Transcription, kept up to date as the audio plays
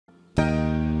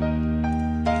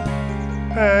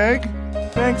Peg,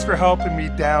 thanks for helping me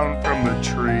down from the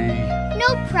tree.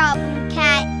 No problem,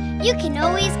 Cat. You can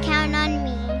always count on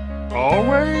me.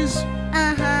 Always?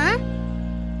 Uh-huh.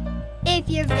 If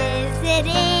you're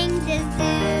visiting the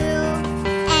zoo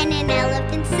and an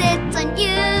elephant sits on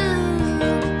you,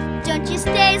 don't you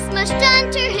stay smushed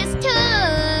under his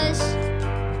tush.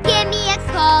 Give me a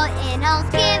call and I'll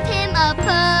give him a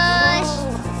push.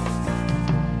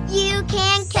 You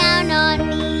can count on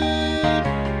me.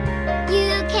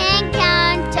 You can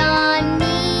count on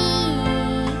me.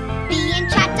 Being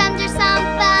trapped under some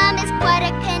bum is quite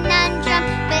a conundrum,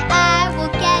 but I will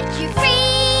get you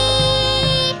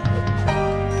free.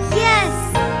 Yes,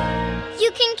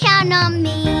 you can count on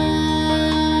me.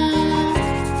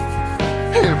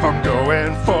 If I'm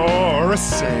going for a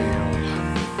sail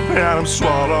and I'm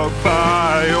swallowed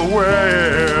by a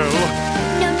whale,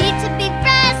 No need to be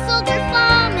frazzled or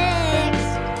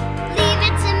flummoxed. Leave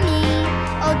it to me,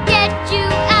 I'll get you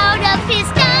out of his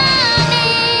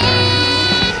stomach.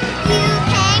 You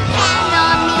can count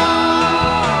on me.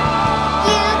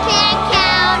 You can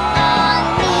count on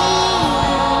me.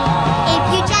 If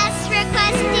you just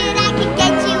request it, I can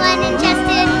get you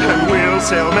uningested. and we'll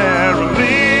sail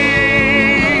merrily.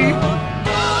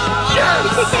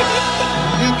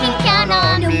 You can count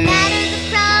on me. No matter the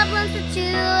problems, the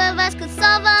two of us could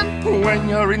solve them. When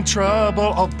you're in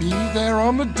trouble, I'll be there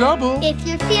on the double. If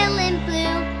you're feeling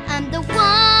blue, I'm the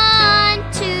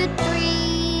 1, 2,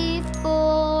 3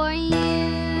 for you.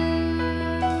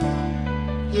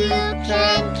 You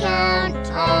can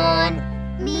count on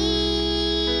me.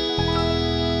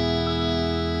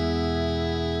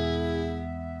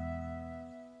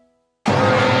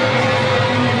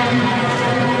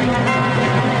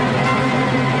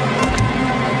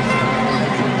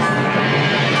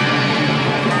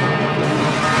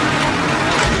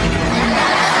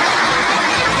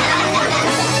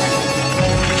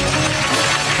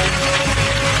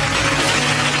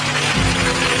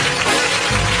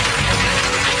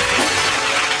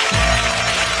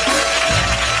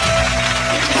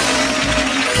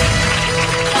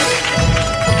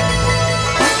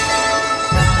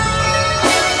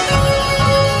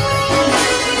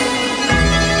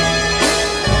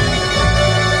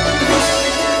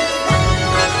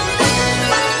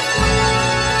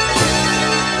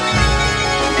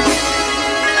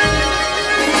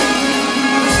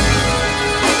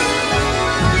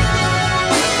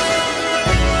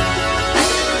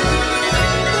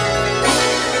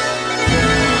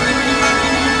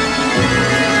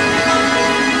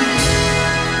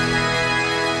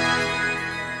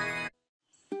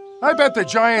 I bet the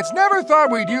Giants never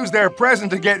thought we'd use their present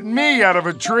to get me out of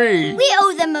a tree. We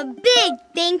owe them a big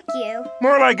thank you.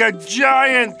 More like a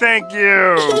giant thank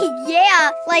you.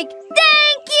 Yeah, like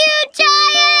thank you,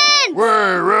 Giant! We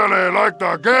really like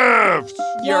the gifts.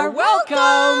 You're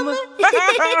welcome!